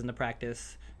 Lots of kids in the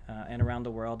practice and around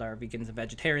the world are vegans and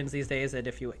vegetarians these days, that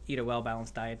if you eat a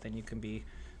well-balanced diet, then you can be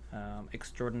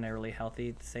extraordinarily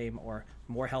healthy, same or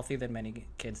more healthy than many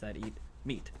kids that eat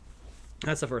meat.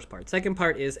 That's the first part. Second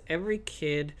part is every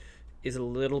kid is a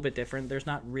little bit different. There's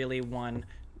not really one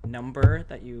number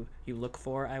that you look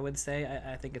for, I would say.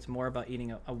 I think it's more about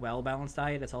eating a well-balanced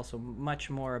diet. It's also much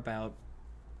more about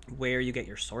where you get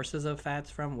your sources of fats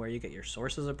from, where you get your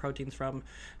sources of proteins from.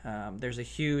 There's a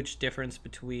huge difference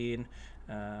between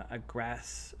a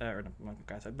grass, or not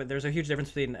grass, but there's a huge difference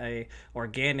between a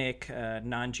organic,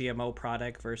 non-GMO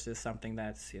product versus something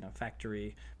that's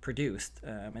factory produced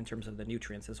in terms of the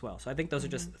nutrients as well. So I think those are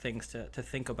just things to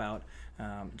think about,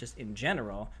 just in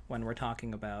general when we're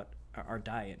talking about our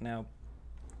diet. Now,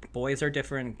 boys are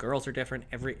different, girls are different,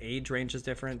 every age range is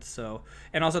different. So,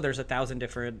 and also there's 1,000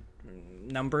 different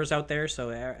numbers out there, so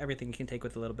everything you can take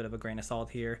with a little bit of a grain of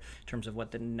salt here in terms of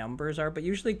what the numbers are. But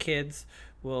usually kids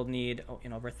will need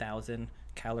over 1,000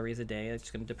 calories a day.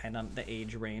 It's going to depend on the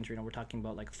age range. We're talking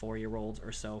about like 4-year-olds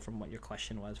or so, from what your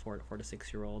question was, 4 to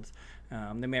 6-year-olds. The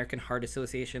American Heart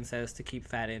Association says to keep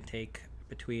fat intake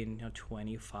between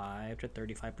 25 to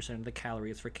 35% of the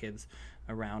calories for kids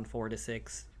around 4 to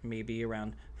 6, maybe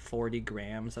around 40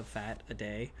 grams of fat a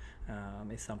day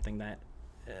is something that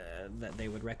they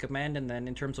would recommend. And then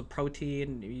in terms of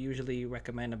protein, you usually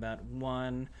recommend about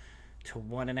 1 to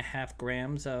 1.5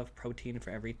 grams of protein for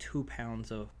every 2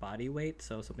 pounds of body weight.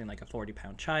 So something like a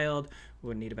 40-pound child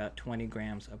would need about 20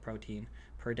 grams of protein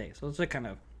per day. So those are kind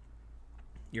of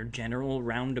your general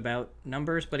roundabout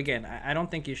numbers. But again, I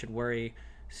don't think you should worry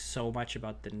so much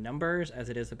about the numbers as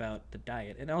it is about the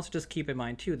diet. And also just keep in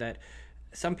mind too that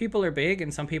some people are big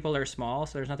and some people are small,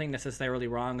 so there's nothing necessarily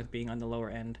wrong with being on the lower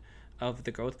end of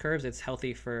the growth curves. It's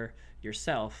healthy for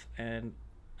yourself, and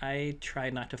I try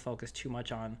not to focus too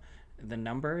much on the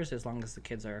numbers as long as the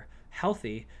kids are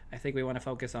healthy. I think we want to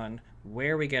focus on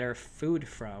where we get our food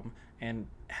from and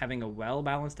having a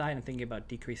well-balanced diet and thinking about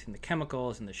decreasing the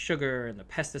chemicals and the sugar and the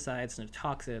pesticides and the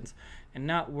toxins, and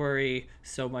not worry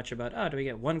so much about, do we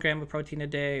get 1 gram of protein a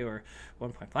day or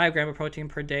 1.5 gram of protein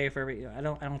per day for every. I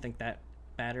don't think that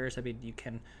matters. I mean, you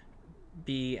can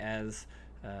be as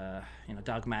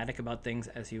dogmatic about things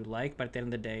as you like, but at the end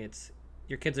of the day,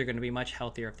 your kids are going to be much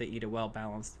healthier if they eat a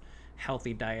well-balanced,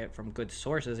 healthy diet from good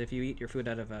sources. If you eat your food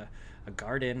out of a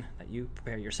garden that you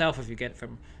prepare yourself, if you get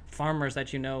from farmers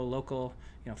that local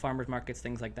farmers markets,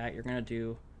 things like that, you're going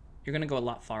to go a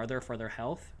lot farther for their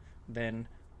health than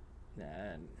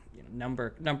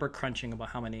number crunching about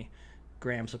how many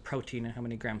grams of protein and how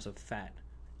many grams of fat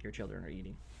your children are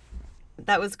eating.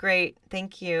 That was great.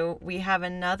 Thank you. We have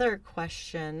another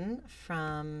question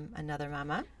from another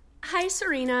mama. Hi,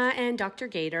 Serena and Dr.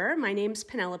 Gator. My name's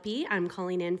Penelope. I'm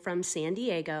calling in from San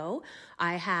Diego.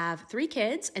 I have 3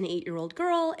 kids, an 8-year-old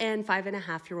girl and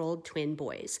 5.5-year-old twin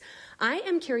boys. I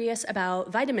am curious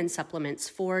about vitamin supplements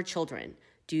for children.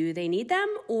 Do they need them,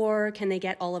 or can they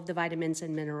get all of the vitamins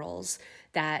and minerals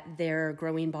that their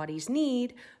growing bodies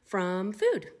need from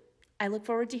food? I look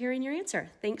forward to hearing your answer.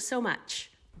 Thanks so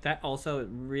much. That also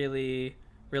really,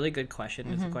 really good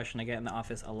question. It's a question I get in the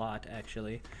office a lot,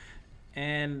 actually.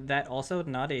 And that also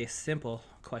not a simple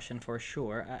question for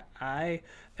sure. I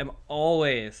am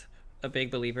always a big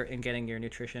believer in getting your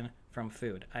nutrition from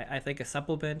food. I think a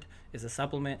supplement is a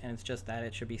supplement, and it's just that.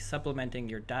 It should be supplementing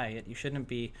your diet. You shouldn't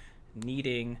be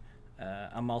needing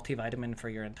a multivitamin for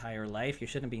your entire life. You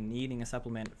shouldn't be needing a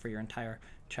supplement for your entire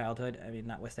childhood. I mean,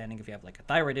 notwithstanding if you have like a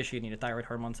thyroid issue, you need a thyroid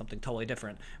hormone, something totally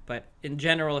different. But in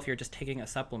general, if you're just taking a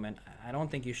supplement, I don't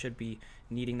think you should be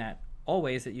needing that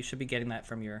always. That you should be getting that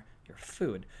from your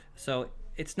food. So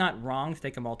it's not wrong to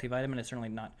take a multivitamin. It's certainly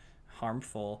not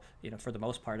harmful, for the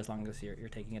most part, as long as you're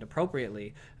taking it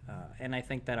appropriately. And I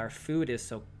think that our food is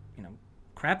so,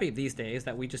 crappy these days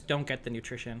that we just don't get the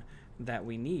nutrition that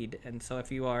we need. And so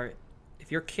if your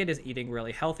kid is eating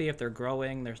really healthy, if they're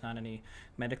growing, there's not any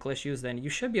medical issues, then you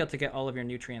should be able to get all of your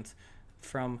nutrients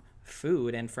from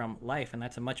food and from life, and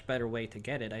that's a much better way to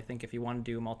get it. I think if you want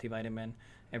to do multivitamin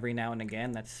every now and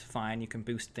again, that's fine. You can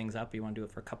boost things up. You want to do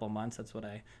it for a couple months. That's what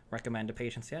I recommend to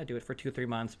patients. Yeah, do it for 2-3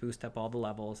 months, boost up all the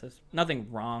levels. There's nothing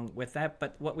wrong with that,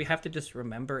 but what we have to just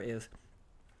remember is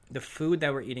the food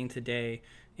that we're eating today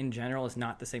in general is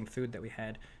not the same food that we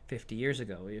had 50 years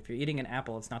ago. If you're eating an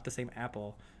apple, it's not the same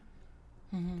apple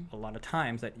a lot of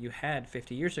times that you had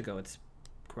 50 years ago. It's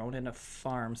grown in a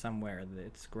farm somewhere.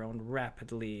 It's grown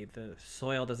rapidly. The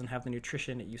soil doesn't have the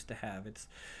nutrition it used to have. It's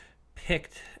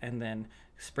picked and then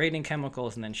sprayed in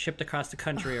chemicals and then shipped across the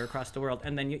country or across the world,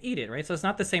 and then you eat it, right? So it's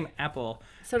not the same apple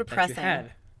So depressing.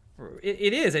 that you had.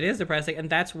 It is depressing, and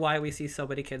that's why we see so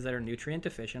many kids that are nutrient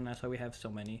deficient. That's why we have so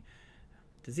many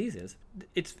diseases.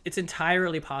 It's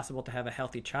entirely possible to have a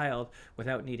healthy child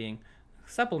without needing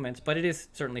supplements, but it is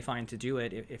certainly fine to do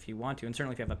it if you want to, and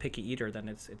certainly if you have a picky eater, then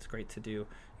it's great to do,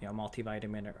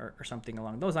 multivitamin or something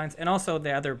along those lines. And also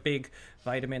the other big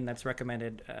vitamin that's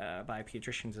recommended by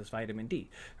pediatricians is vitamin D,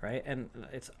 right? And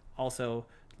it's also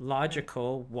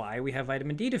logical why we have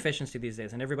vitamin D deficiency these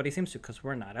days, and everybody seems to, because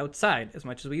we're not outside as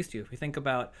much as we used to. If we think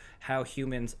about how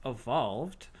humans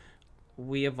evolved,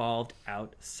 we evolved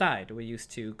outside. We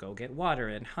used to go get water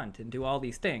and hunt and do all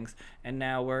these things, and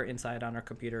now we're inside on our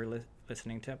computer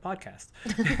listening to a podcast.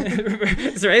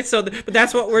 Right? So but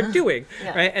that's what we're doing.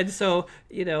 Yeah. Right? And so,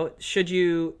 should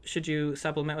you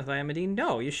supplement with vitamin D?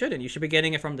 No, you shouldn't. You should be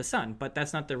getting it from the sun, but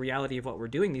that's not the reality of what we're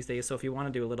doing these days. So if you want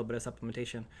to do a little bit of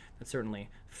supplementation, that's certainly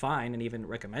fine and even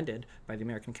recommended by the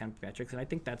American Academy of Pediatrics, and I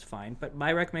think that's fine. But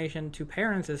my recommendation to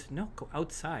parents is no, go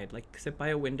outside, like sit by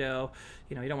a window.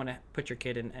 You don't want to put your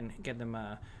kid in and get them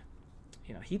a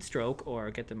heat stroke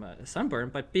or get them a sunburn,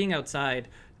 but being outside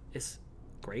is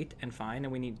great and fine,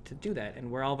 and we need to do that.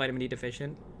 And we're all vitamin D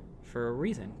deficient for a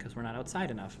reason, because we're not outside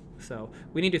enough. So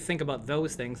we need to think about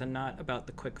those things and not about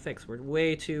the quick fix. We're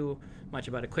way too much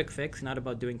about a quick fix, not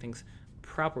about doing things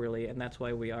properly, and that's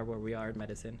why we are where we are in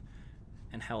medicine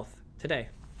and health today.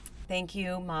 Thank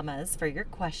you, mamas, for your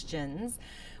questions.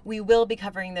 We will be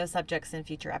covering those subjects in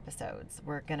future episodes.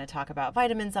 We're going to talk about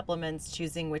vitamin supplements,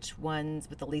 choosing which ones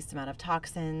with the least amount of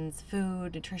toxins,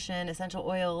 food, nutrition, essential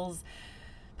oils,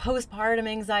 postpartum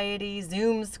anxiety,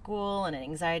 Zoom school, and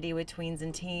anxiety with tweens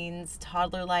and teens,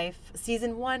 toddler life.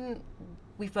 Season 1,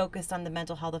 we focused on the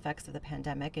mental health effects of the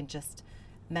pandemic and just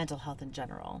mental health in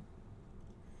general.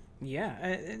 Yeah,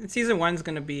 and season 1 is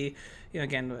going to be,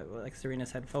 again, like Serena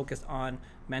said, focused on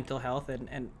mental health,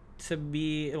 and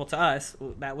to us,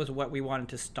 that was what we wanted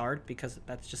to start, because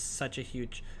that's just such a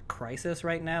huge crisis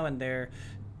right now, and there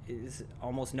is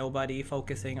almost nobody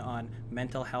focusing on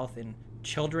mental health in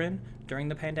children during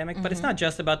the pandemic. But it's not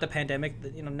just about the pandemic.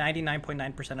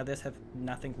 99.9% of this have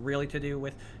nothing really to do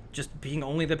with just being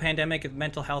only the pandemic.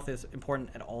 Mental health is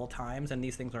important at all times, and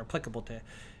these things are applicable to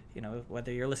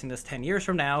whether you're listening to this 10 years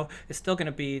from now, it's still going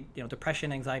to be,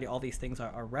 depression, anxiety, all these things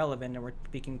are relevant. And we're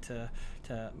speaking to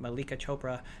Malika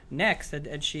Chopra next,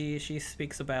 and she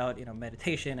speaks about,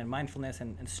 meditation and mindfulness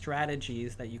and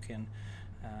strategies that you can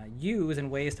use and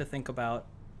ways to think about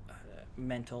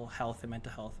mental health and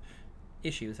mental health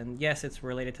issues. And yes, it's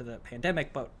related to the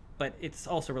pandemic, but it's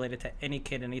also related to any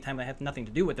kid anytime that has nothing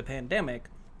to do with the pandemic.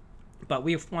 But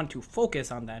we want to focus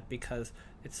on that because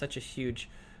it's such a huge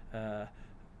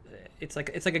it's like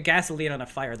a gasoline on a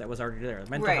fire that was already there. The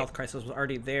mental health crisis was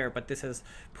already there, but this has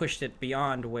pushed it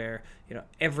beyond where,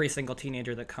 every single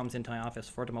teenager that comes into my office,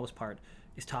 for the most part,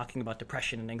 is talking about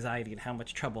depression and anxiety and how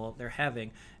much trouble they're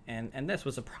having. And this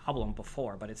was a problem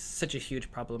before, but it's such a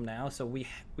huge problem now. So we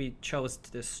chose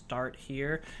to start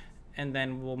here, and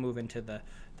then we'll move into the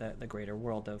greater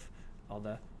world of all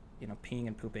the, peeing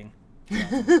and pooping.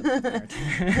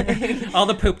 All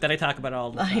the poop that I talk about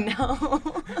all the time. I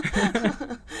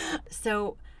know.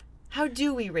 So how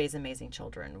do we raise amazing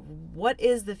children? What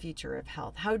is the future of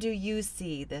health? How do you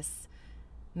see this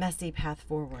messy path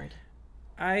forward?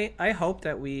 I hope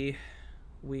that we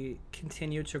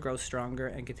continue to grow stronger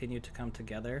and continue to come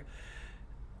together.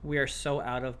 We are so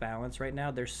out of balance right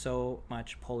now. There's so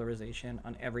much polarization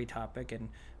on every topic, and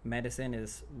medicine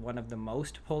is one of the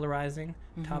most polarizing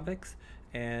topics.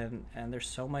 And there's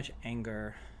so much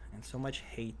anger and so much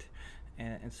hate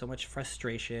and so much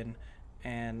frustration,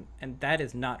 and that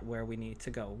is not where we need to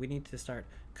go. We need to start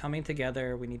coming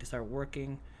together. We need to start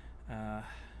working,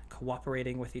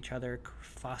 cooperating with each other,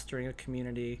 fostering a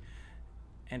community,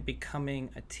 and becoming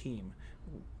a team.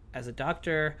 As a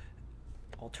doctor,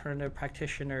 alternative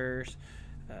practitioners,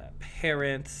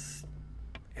 parents,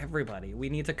 everybody, we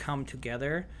need to come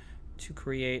together to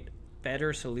create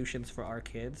better solutions for our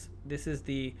kids. This is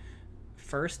the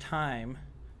first time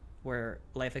where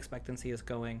life expectancy is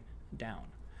going down,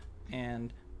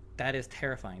 and that is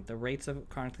terrifying. The rates of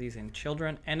chronic disease in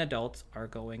children and adults are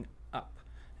going up,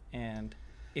 and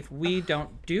if we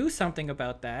don't do something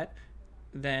about that,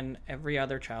 then every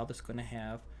other child is going to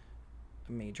have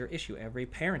a major issue. Every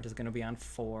parent is going to be on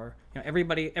 4.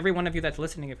 Every one of you that's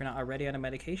listening, if you're not already on a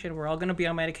medication, we're all going to be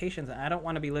on medications. And I don't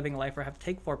want to be living a life where I have to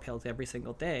take 4 pills every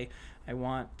single day. I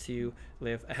want to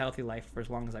live a healthy life for as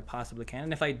long as I possibly can.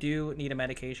 And if I do need a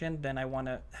medication, then I want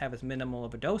to have as minimal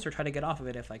of a dose or try to get off of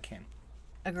it if I can.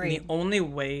 Agreed. And the only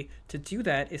way to do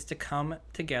that is to come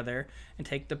together and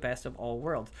take the best of all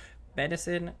worlds.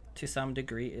 Medicine, to some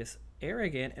degree, is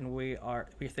arrogant, and we're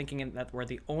thinking that we're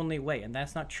the only way, and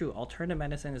that's not true. Alternative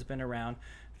medicine has been around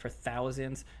for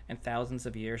thousands and thousands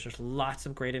of years. There's lots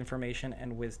of great information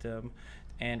and wisdom,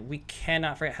 and we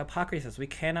cannot forget Hippocrates. We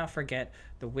cannot forget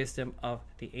the wisdom of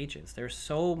the ages. There's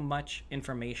so much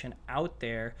information out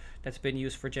there that's been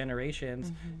used for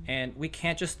generations, and we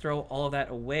can't just throw all of that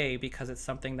away because it's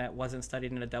something that wasn't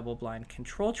studied in a double-blind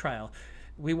control trial.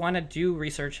 We want to do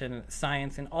research and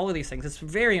science and all of these things. It's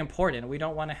very important. We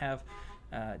don't want to have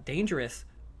dangerous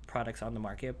products on the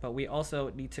market, but we also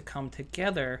need to come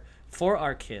together for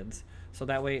our kids so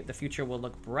that way the future will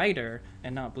look brighter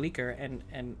and not bleaker.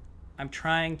 And I'm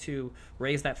trying to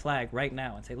raise that flag right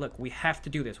now and say, look, we have to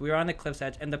do this. We are on the cliff's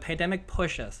edge, and the pandemic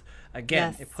pushed us.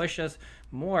 Again, Yes. It pushed us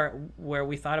more where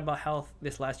we thought about health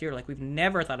this last year like we've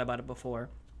never thought about it before.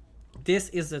 This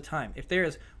is the time. If there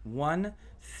is one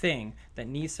thing that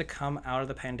needs to come out of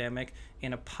the pandemic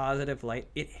in a positive light,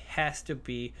 it has to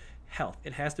be health.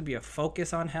 It has to be a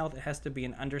focus on health. It has to be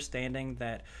an understanding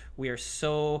that we are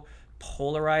so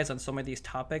polarized on some of these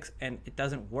topics, and it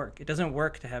doesn't work. It doesn't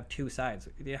work to have two sides.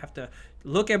 You have to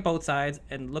look at both sides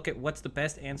and look at what's the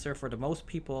best answer for the most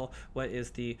people, what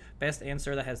is the best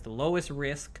answer that has the lowest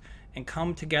risk, and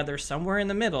come together somewhere in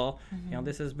the middle.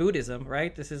 This is Buddhism,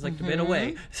 right? This is like the middle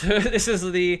way. So this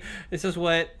is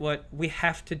what we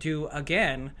have to do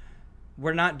again.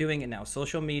 We're not doing it now.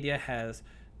 Social media has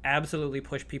absolutely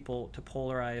pushed people to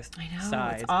polarized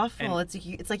sides. It's awful. And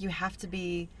It's like you have to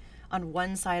be on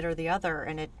one side or the other,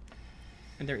 and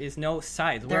there is no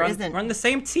sides. There isn't. We're on the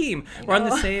same team. We're on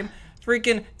the same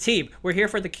freaking team. We're here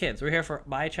for the kids. We're here for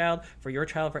my child, for your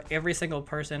child, for every single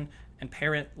person and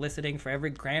parent listening, for every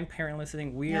grandparent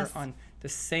listening. We Yes. are on the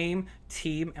same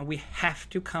team, and we have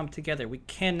to come together. We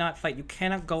cannot fight. You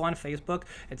cannot go on Facebook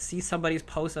and see somebody's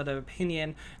post of an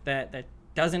opinion that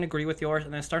doesn't agree with yours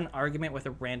and then start an argument with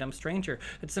a random stranger.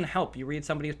 It doesn't help. You read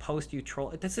somebody's post, you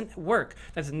troll. It doesn't work.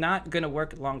 That's not going to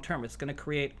work long term. It's going to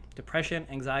create depression,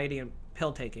 anxiety, and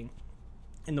pill taking.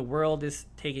 And the world is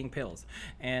taking pills,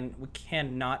 and we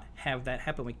cannot have that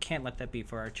happen. We can't let that be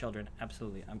for our children.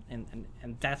 Absolutely.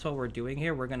 And that's what we're doing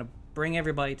here. We're going to bring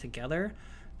everybody together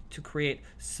to create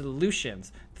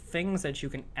solutions, things that you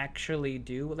can actually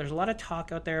do. There's a lot of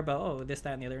talk out there about, this,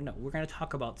 that, and the other. No, we're going to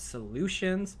talk about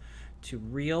solutions to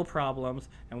real problems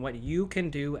and what you can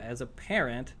do as a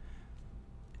parent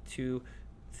to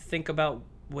think about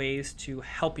ways to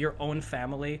help your own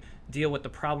family deal with the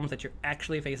problems that you're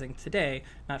actually facing today,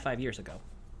 not 5 years ago.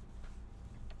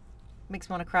 makes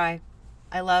me want to cry.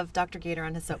 I love Dr. Gator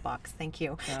on his soapbox. Thank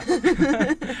you.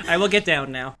 I will get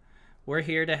down now. We're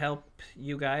here to help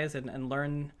you guys and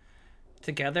learn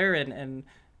together, and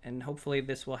hopefully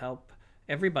this will help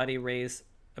everybody raise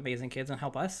amazing kids and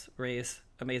help us raise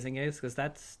amazing kids, because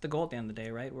that's the goal at the end of the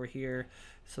day, right? We're here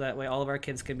so that way all of our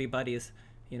kids can be buddies,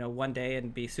 one day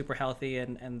and be super healthy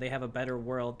and they have a better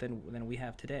world than we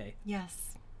have today.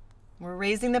 Yes. We're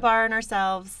raising the bar on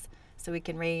ourselves so we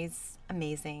can raise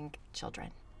amazing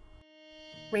children.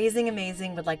 Raising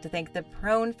Amazing would like to thank the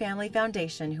Prone Family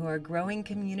Foundation, who are growing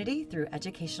community through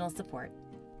educational support.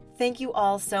 Thank you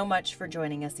all so much for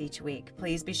joining us each week.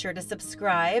 Please be sure to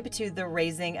subscribe to the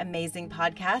Raising Amazing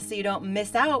podcast so you don't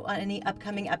miss out on any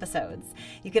upcoming episodes.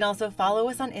 You can also follow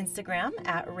us on Instagram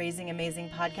at Raising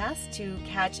Amazing Podcast to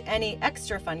catch any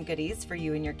extra fun goodies for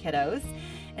you and your kiddos.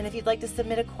 And if you'd like to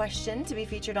submit a question to be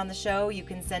featured on the show, you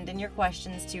can send in your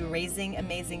questions to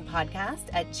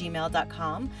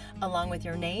raisingamazingpodcast@gmail.com along with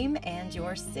your name and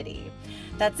your city.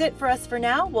 That's it for us for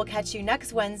now. We'll catch you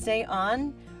next Wednesday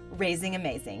on Raising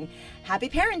Amazing. Happy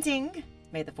parenting!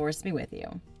 May the force be with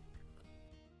you.